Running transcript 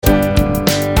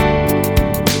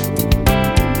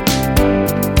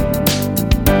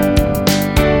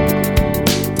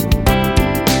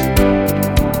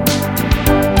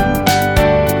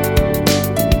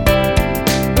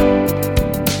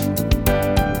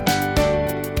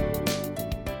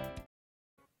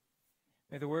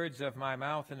the words of my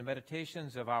mouth and the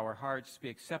meditations of our hearts be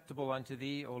acceptable unto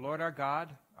thee, O Lord our God,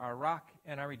 our rock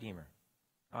and our Redeemer.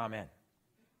 Amen.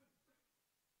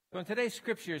 So in today's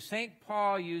scripture, St.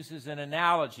 Paul uses an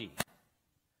analogy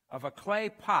of a clay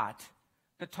pot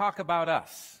to talk about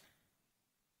us,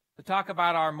 to talk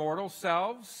about our mortal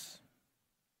selves.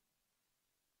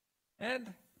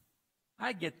 And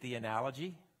I get the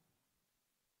analogy,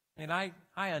 and I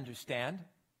understand.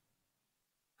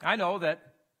 I know that,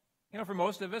 for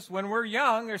most of us, when we're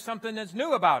young, there's something that's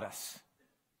new about us.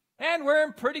 And we're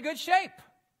in pretty good shape.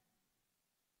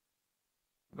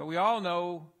 But we all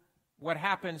know what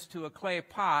happens to a clay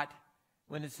pot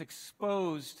when it's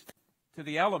exposed to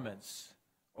the elements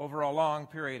over a long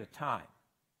period of time.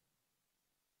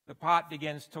 The pot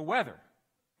begins to weather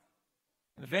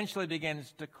and eventually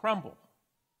begins to crumble.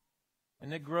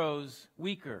 And it grows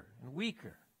weaker and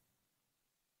weaker.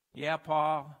 Yeah,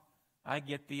 Paul, I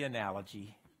get the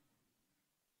analogy.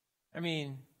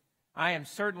 I am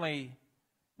certainly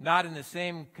not in the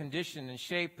same condition and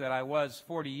shape that I was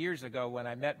 40 years ago when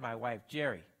I met my wife,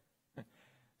 Jerry.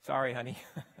 Sorry, honey.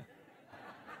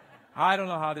 I don't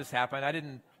know how this happened. I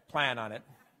didn't plan on it.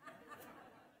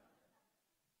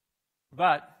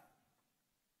 But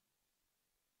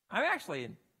I'm actually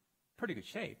in pretty good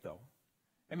shape, though.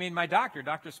 My doctor,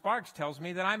 Dr. Sparks, tells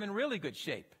me that I'm in really good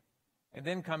shape. And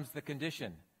then comes the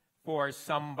condition, for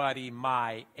somebody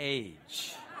my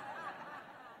age.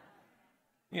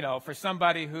 For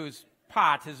somebody whose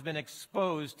pot has been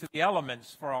exposed to the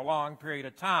elements for a long period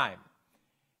of time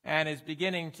and is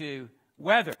beginning to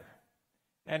weather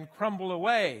and crumble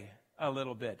away a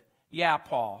little bit. Yeah,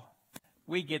 Paul,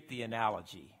 we get the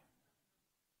analogy.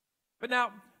 But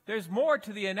now, there's more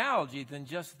to the analogy than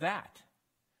just that.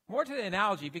 More to the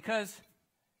analogy because,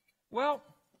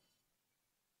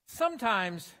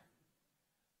 sometimes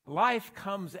life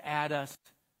comes at us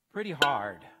pretty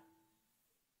hard.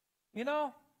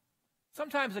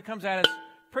 Sometimes it comes at us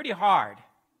pretty hard.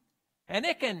 And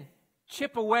it can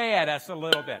chip away at us a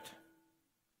little bit.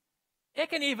 It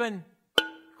can even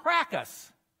crack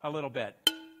us a little bit.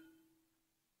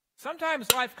 Sometimes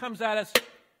life comes at us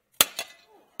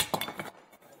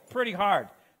pretty hard.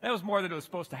 That was more than it was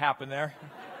supposed to happen there.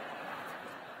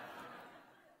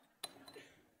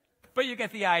 But you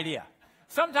get the idea.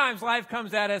 Sometimes life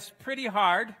comes at us pretty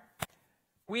hard.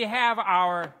 We have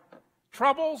our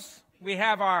troubles. We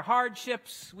have our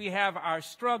hardships. We have our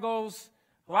struggles.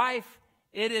 Life,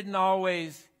 it isn't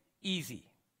always easy.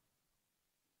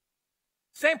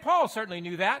 St. Paul certainly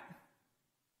knew that.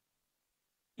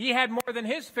 He had more than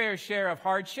his fair share of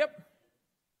hardship.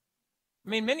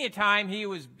 Many a time he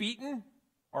was beaten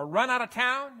or run out of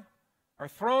town or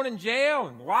thrown in jail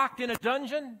and locked in a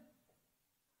dungeon.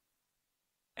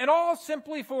 And all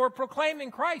simply for proclaiming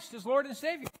Christ as Lord and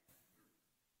Savior.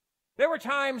 There were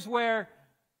times where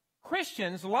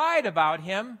Christians lied about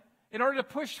him in order to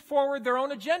push forward their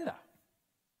own agenda.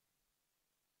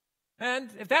 And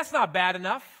if that's not bad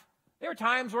enough, there were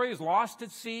times where he was lost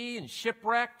at sea and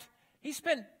shipwrecked. He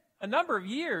spent a number of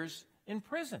years in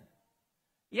prison.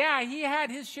 Yeah, he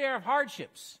had his share of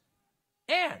hardships.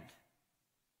 And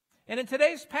in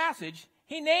today's passage,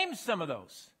 he names some of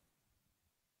those.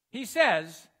 He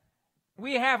says,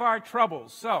 we have our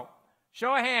troubles. So,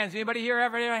 show of hands. Anybody here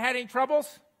ever had any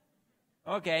troubles?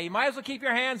 Okay, you might as well keep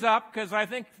your hands up because I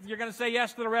think you're going to say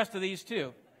yes to the rest of these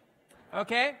too.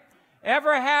 Okay?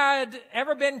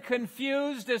 Ever been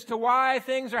confused as to why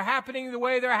things are happening the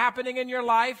way they're happening in your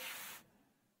life?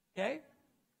 Okay?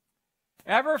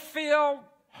 Ever feel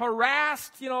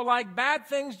harassed, like bad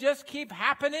things just keep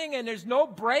happening and there's no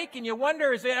break and you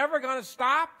wonder, is it ever going to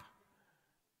stop?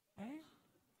 Okay?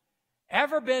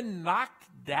 Ever been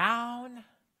knocked down?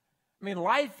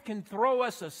 Life can throw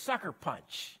us a sucker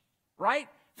punch, right?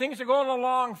 Things are going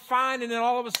along fine and then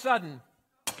all of a sudden,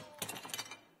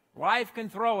 life can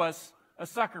throw us a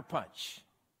sucker punch.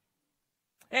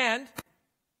 And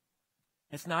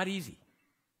it's not easy.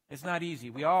 It's not easy.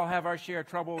 We all have our share of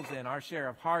troubles and our share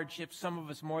of hardships, some of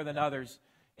us more than others.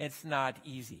 It's not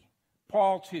easy.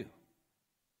 Paul too.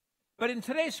 But in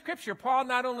today's scripture, Paul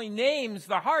not only names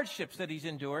the hardships that he's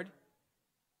endured,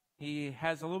 he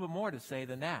has a little bit more to say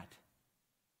than that.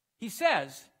 He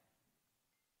says,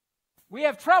 we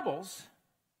have troubles,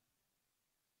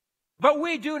 but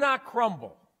we do not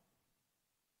crumble.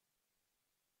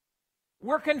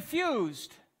 We're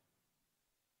confused,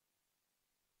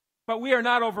 but we are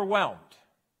not overwhelmed.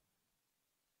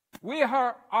 We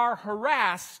are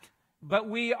harassed, but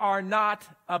we are not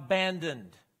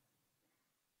abandoned.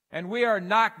 And we are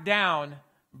knocked down,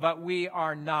 but we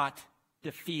are not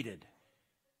defeated.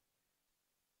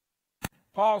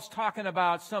 Paul's talking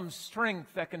about some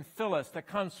strength that can fill us, that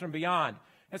comes from beyond.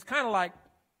 It's kind of like,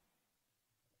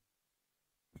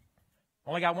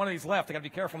 only got one of these left. I got to be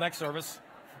careful next service.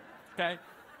 Okay?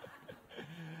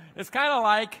 It's kind of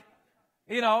like,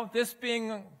 this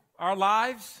being our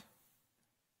lives,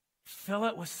 fill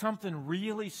it with something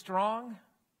really strong,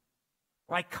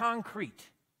 like concrete.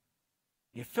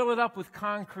 You fill it up with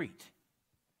concrete.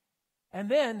 And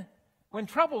then, when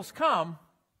troubles come,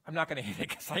 I'm not going to hit it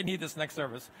because I need this next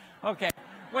service. Okay.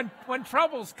 When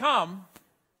troubles come,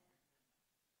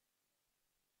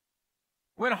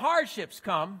 when hardships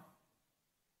come,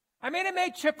 it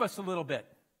may chip us a little bit.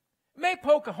 It may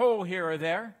poke a hole here or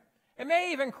there. It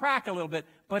may even crack a little bit,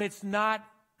 but it's not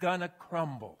going to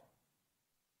crumble.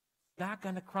 Not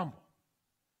going to crumble.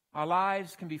 Our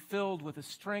lives can be filled with a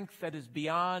strength that is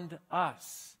beyond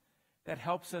us, that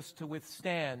helps us to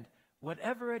withstand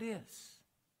whatever it is,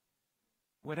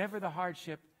 whatever the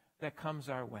hardship that comes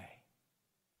our way.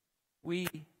 We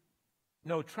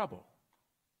know trouble,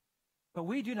 but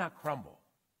we do not crumble.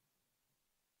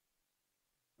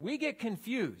 We get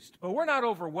confused, but we're not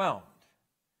overwhelmed.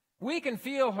 We can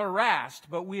feel harassed,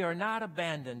 but we are not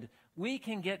abandoned. We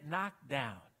can get knocked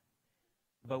down,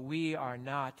 but we are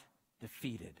not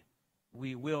defeated.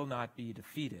 We will not be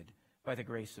defeated by the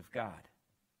grace of God.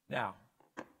 Now,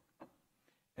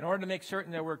 in order to make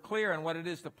certain that we're clear on what it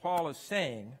is that Paul is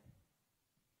saying,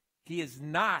 he is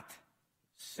not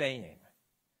saying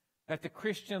that the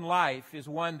Christian life is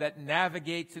one that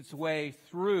navigates its way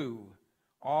through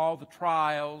all the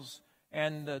trials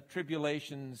and the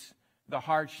tribulations, the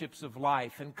hardships of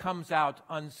life, and comes out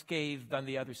unscathed on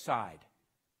the other side.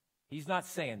 He's not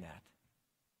saying that.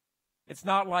 It's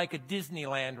not like a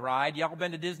Disneyland ride. Y'all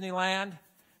been to Disneyland?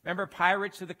 Remember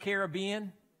Pirates of the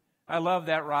Caribbean? I loved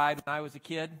that ride when I was a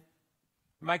kid.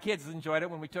 My kids enjoyed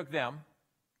it when we took them.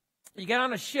 You get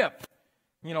on a ship,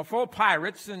 full of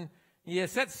pirates, and you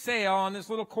set sail on this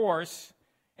little course,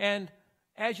 and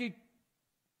as you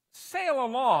sail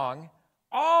along,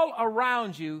 all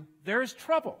around you, there's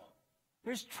trouble.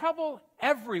 There's trouble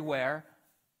everywhere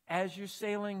as you're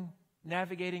sailing,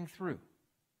 navigating through.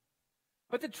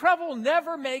 But the trouble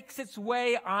never makes its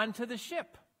way onto the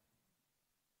ship.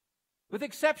 With the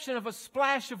exception of a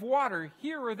splash of water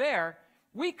here or there,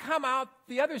 we come out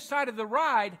the other side of the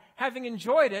ride having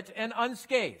enjoyed it and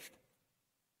unscathed.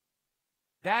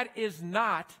 That is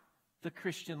not the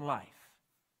Christian life.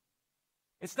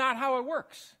 It's not how it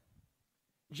works.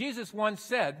 Jesus once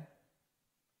said,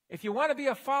 if you want to be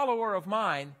a follower of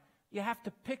mine, you have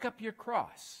to pick up your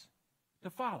cross to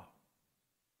follow.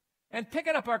 And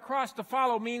picking up our cross to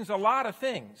follow means a lot of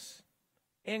things,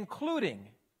 including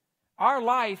our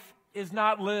life is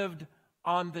not lived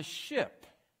on the ship,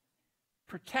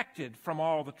 protected from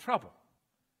all the trouble,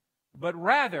 but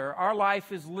rather our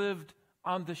life is lived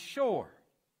on the shore,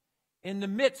 in the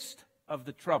midst of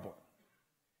the trouble,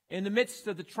 in the midst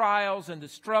of the trials and the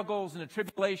struggles and the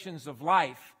tribulations of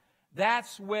life.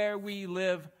 That's where we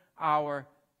live our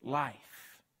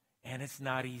life. And it's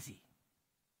not easy.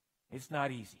 It's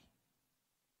not easy.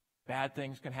 Bad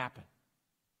things can happen.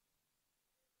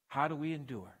 How do we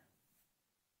endure?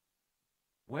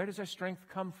 Where does our strength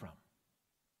come from?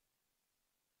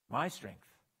 My strength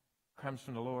comes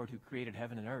from the Lord who created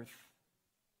heaven and earth.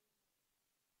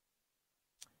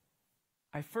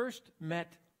 I first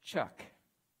met Chuck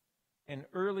in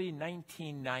early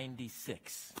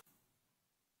 1996.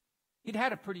 He'd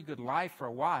had a pretty good life for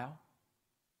a while.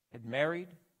 Had married,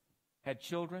 had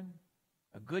children,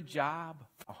 a good job,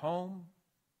 a home,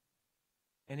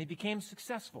 and he became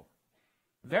successful.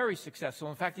 Very successful.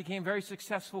 In fact, he became very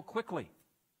successful quickly.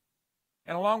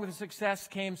 And along with the success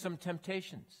came some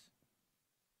temptations.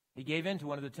 He gave in to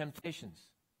one of the temptations,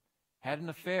 had an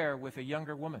affair with a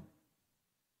younger woman,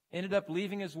 ended up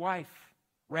leaving his wife,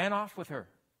 ran off with her,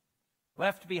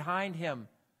 left behind him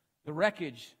the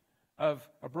wreckage of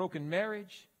a broken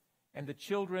marriage and the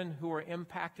children who were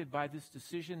impacted by this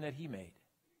decision that he made.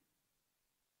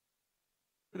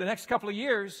 For the next couple of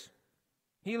years,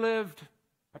 he lived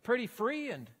a pretty free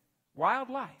and wild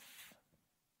life.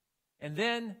 And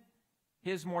then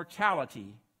his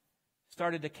mortality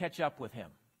started to catch up with him.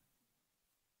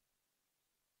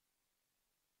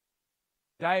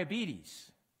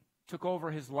 Diabetes took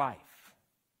over his life.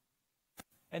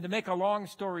 And to make a long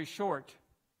story short,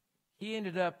 he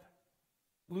ended up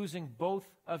losing both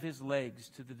of his legs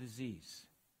to the disease,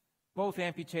 both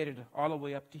amputated all the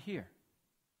way up to here.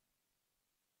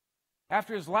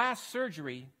 After his last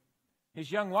surgery,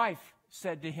 his young wife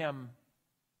said to him,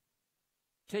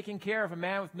 "Taking care of a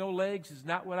man with no legs is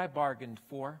not what I bargained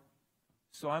for,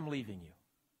 so I'm leaving you."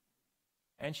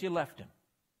 And she left him.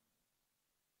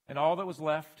 And all that was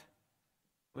left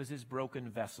was his broken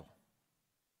vessel.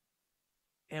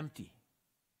 Empty.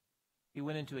 He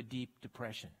went into a deep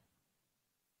depression.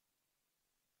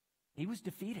 He was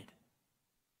defeated.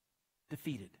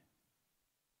 Defeated.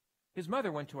 His mother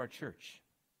went to our church.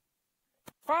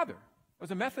 Father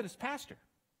was a Methodist pastor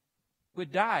who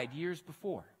had died years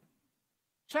before.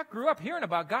 Chuck grew up hearing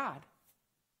about God,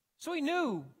 so he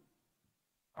knew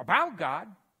about God.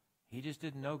 He just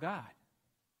didn't know God.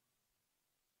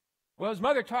 Well, his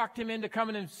mother talked him into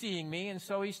coming and seeing me, and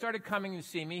so he started coming to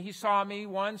see me. He saw me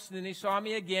once, and then he saw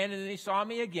me again, and then he saw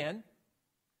me again.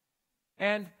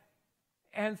 And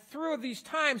through these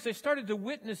times, I started to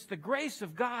witness the grace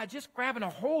of God just grabbing a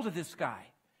hold of this guy.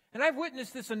 And I've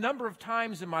witnessed this a number of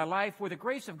times in my life where the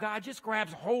grace of God just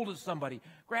grabs hold of somebody,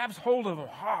 grabs hold of them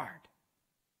hard,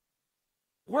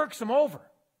 works them over.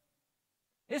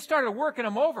 It started working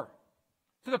him over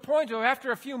to the point of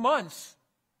after a few months,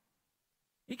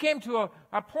 he came to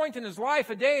a point in his life,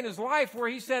 a day in his life where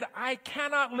he said, I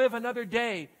cannot live another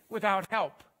day without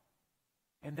help.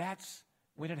 And that's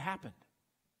when it happened.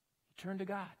 He turned to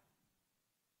God.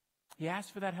 He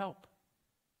asked for that help.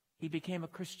 He became a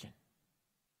Christian.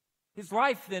 His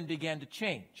life then began to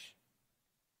change.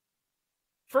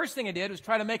 First thing he did was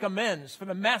try to make amends for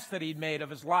the mess that he'd made of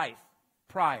his life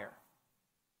prior.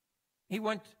 He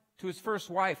went to his first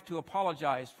wife to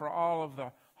apologize for all of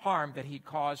the harm that he'd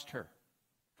caused her,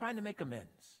 trying to make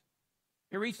amends.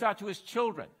 He reached out to his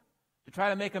children to try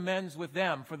to make amends with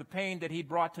them for the pain that he'd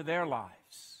brought to their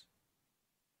lives.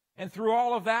 And through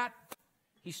all of that,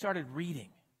 he started reading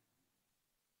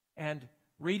and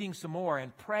reading some more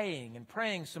and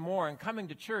praying some more and coming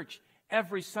to church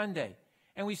every Sunday.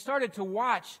 And we started to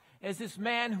watch as this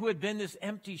man who had been this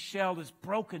empty shell, this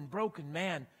broken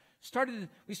man,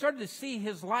 we started to see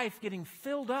his life getting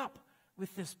filled up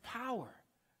with this power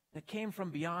that came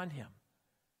from beyond him.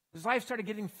 His life started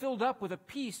getting filled up with a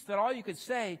peace that all you could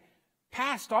say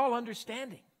passed all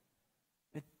understanding.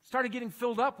 It started getting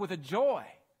filled up with a joy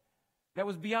that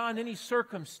was beyond any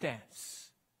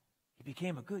circumstance. He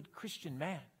became a good Christian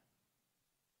man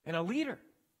and a leader.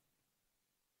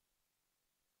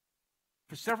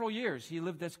 For several years, he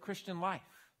lived this Christian life.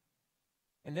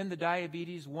 And then the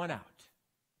diabetes won out.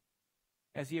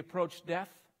 As he approached death,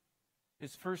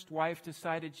 his first wife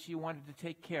decided she wanted to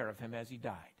take care of him as he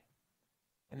died.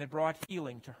 And it brought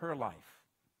healing to her life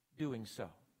doing so.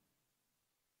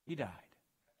 He died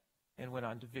and went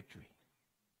on to victory.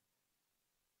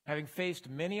 Having faced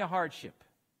many a hardship,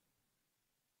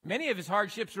 many of his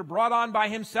hardships were brought on by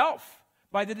himself,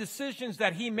 by the decisions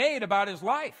that he made about his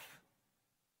life.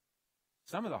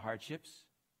 Some of the hardships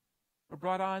were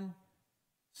brought on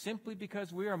simply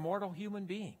because we are mortal human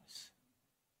beings.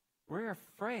 We're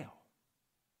frail.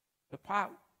 The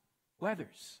pot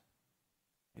weathers.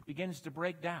 It begins to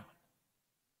break down.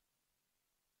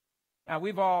 Now,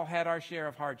 we've all had our share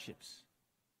of hardships.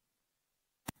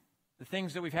 The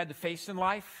things that we've had to face in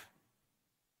life,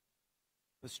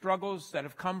 the struggles that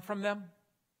have come from them,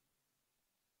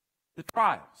 the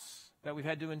trials that we've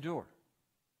had to endure,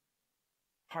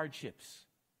 hardships.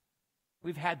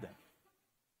 We've had them.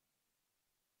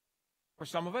 For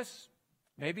some of us,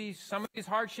 maybe some of these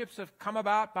hardships have come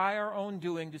about by our own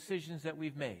doing, decisions that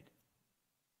we've made.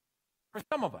 For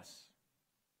some of us,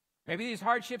 maybe these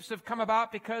hardships have come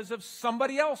about because of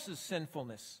somebody else's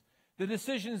sinfulness, the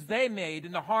decisions they made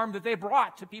and the harm that they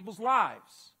brought to people's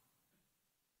lives.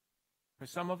 For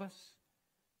some of us,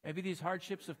 maybe these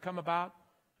hardships have come about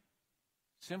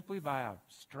simply by a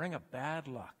string of bad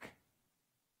luck.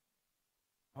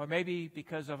 Or maybe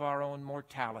because of our own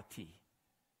mortality.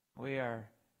 We are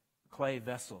clay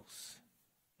vessels,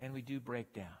 and we do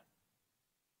break down.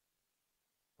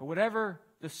 But whatever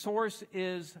the source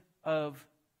is of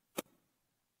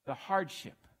the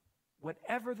hardship,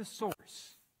 whatever the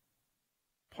source,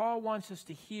 Paul wants us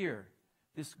to hear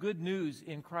this good news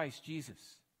in Christ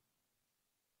Jesus.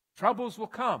 Troubles will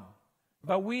come,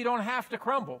 but we don't have to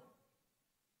crumble.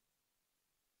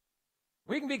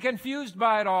 We can be confused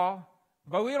by it all,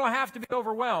 but we don't have to be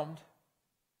overwhelmed.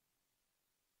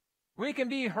 We can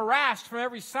be harassed from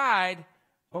every side,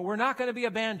 but we're not going to be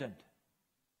abandoned.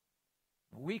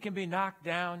 We can be knocked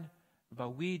down,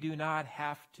 but we do not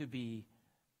have to be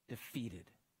defeated.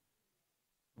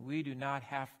 We do not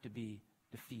have to be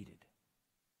defeated.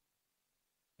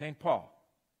 St. Paul,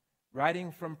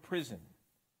 writing from prison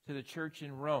to the church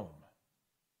in Rome,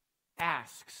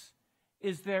 asks,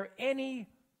 is there any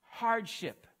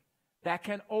hardship that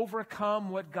can overcome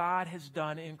what God has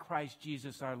done in Christ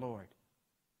Jesus our Lord?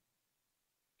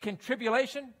 Can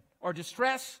tribulation or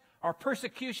distress or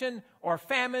persecution, or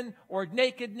famine, or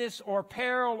nakedness, or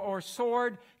peril, or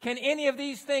sword. Can any of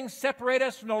these things separate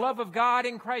us from the love of God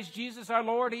in Christ Jesus our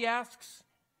Lord, he asks?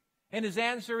 And his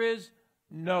answer is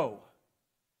no.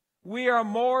 We are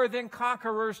more than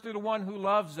conquerors through the one who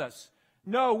loves us.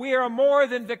 No, we are more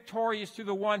than victorious through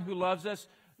the one who loves us.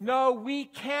 No, we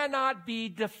cannot be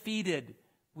defeated.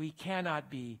 We cannot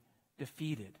be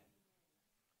defeated.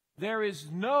 There is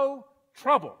no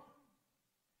trouble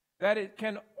that it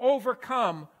can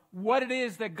overcome what it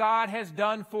is that God has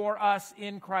done for us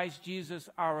in Christ Jesus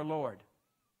our Lord.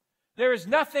 There is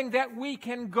nothing that we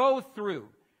can go through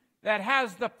that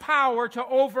has the power to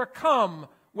overcome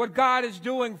what God is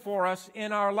doing for us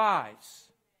in our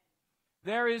lives.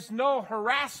 There is no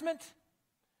harassment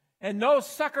and no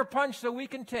sucker punch that we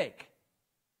can take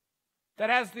that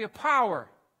has the power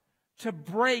to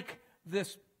break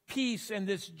this peace and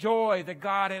this joy that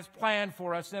God has planned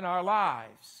for us in our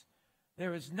lives.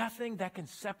 There is nothing that can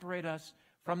separate us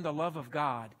from the love of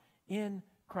God in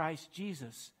Christ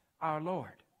Jesus our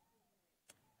Lord.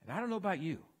 And I don't know about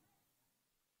you,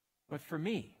 but for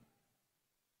me,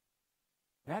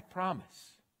 that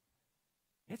promise,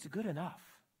 it's good enough.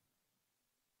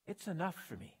 It's enough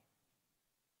for me.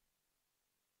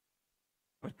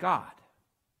 But God,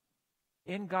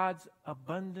 in God's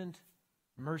abundant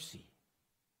mercy,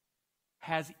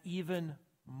 has even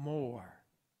more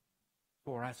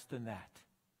for us than that.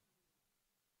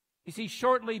 You see,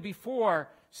 shortly before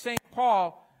St.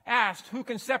 Paul asked, who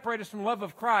can separate us from the love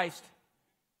of Christ?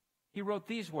 He wrote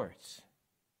these words,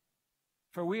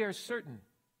 for we are certain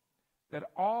that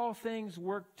all things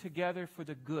work together for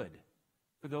the good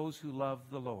for those who love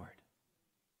the Lord.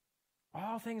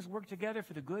 All things work together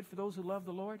for the good for those who love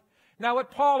the Lord. Now,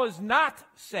 what Paul is not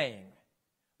saying,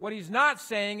 what he's not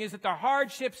saying is that the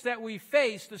hardships that we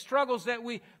face, the struggles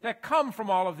that come from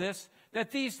all of this,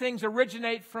 that these things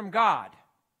originate from God.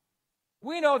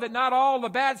 We know that not all the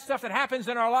bad stuff that happens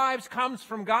in our lives comes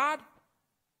from God.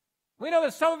 We know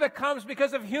that some of it comes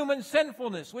because of human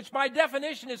sinfulness, which by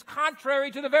definition is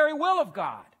contrary to the very will of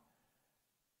God.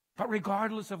 But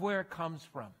regardless of where it comes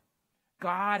from,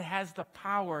 God has the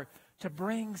power to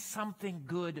bring something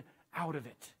good out of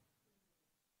it.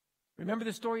 Remember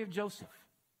the story of Joseph.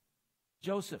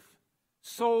 Joseph,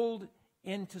 sold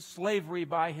into slavery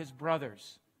by his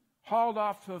brothers, hauled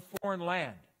off to a foreign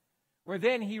land, where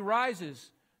then he rises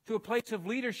to a place of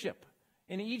leadership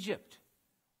in Egypt.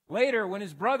 Later, when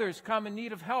his brothers come in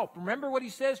need of help, remember what he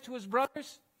says to his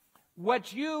brothers?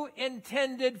 What you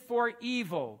intended for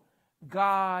evil,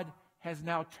 God has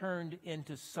now turned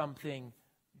into something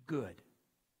good.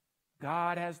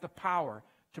 God has the power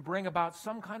to bring about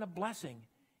some kind of blessing,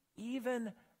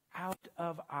 even out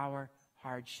of our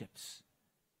hardships,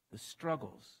 the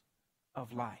struggles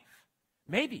of life.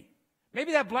 Maybe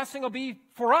that blessing will be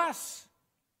for us.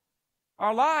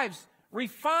 Our lives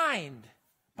refined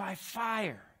by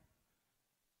fire.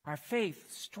 Our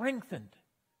faith strengthened,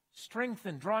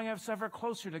 drawing us ever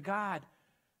closer to God.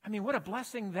 I mean, what a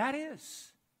blessing that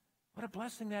is. What a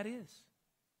blessing that is.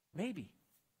 Maybe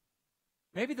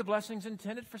the blessing's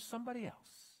intended for somebody else.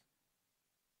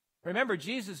 Remember,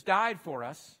 Jesus died for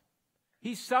us.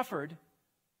 He suffered,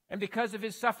 and because of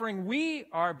his suffering, we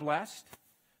are blessed.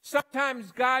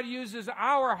 Sometimes God uses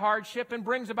our hardship and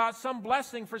brings about some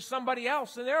blessing for somebody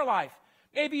else in their life.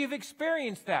 Maybe you've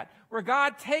experienced that, where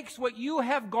God takes what you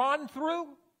have gone through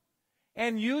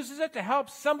and uses it to help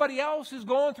somebody else who's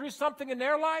going through something in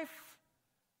their life.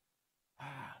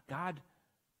 God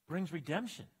brings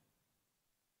redemption.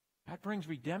 God brings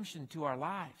redemption to our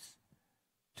lives,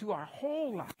 to our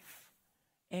whole life,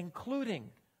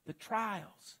 including the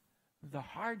trials, the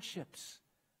hardships,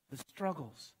 the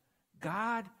struggles.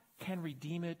 God can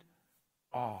redeem it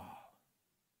all.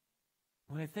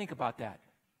 When I think about that,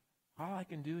 all I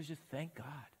can do is just thank God.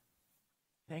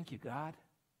 Thank you, God.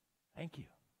 Thank you.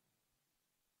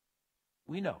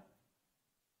 We know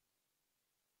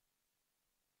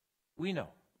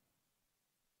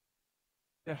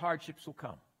that hardships will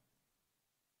come.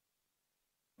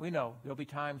 We know there'll be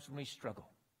times when we struggle.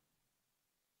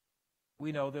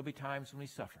 We know there'll be times when we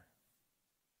suffer.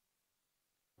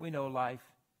 We know life,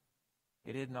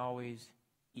 it isn't always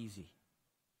easy.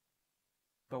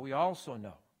 But we also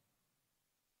know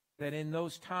that in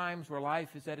those times where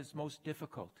life is at its most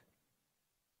difficult,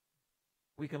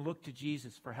 we can look to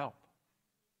Jesus for help.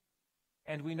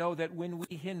 And we know that when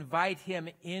we invite him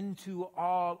into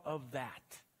all of that,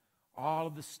 all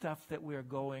of the stuff that we're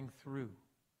going through,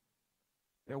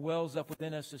 there wells up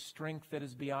within us a strength that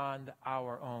is beyond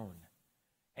our own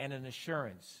and an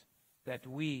assurance that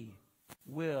we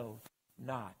will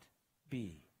not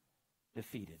be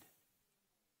defeated.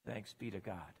 Thanks be to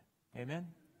God. Amen?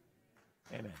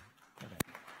 Amen.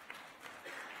 Amen.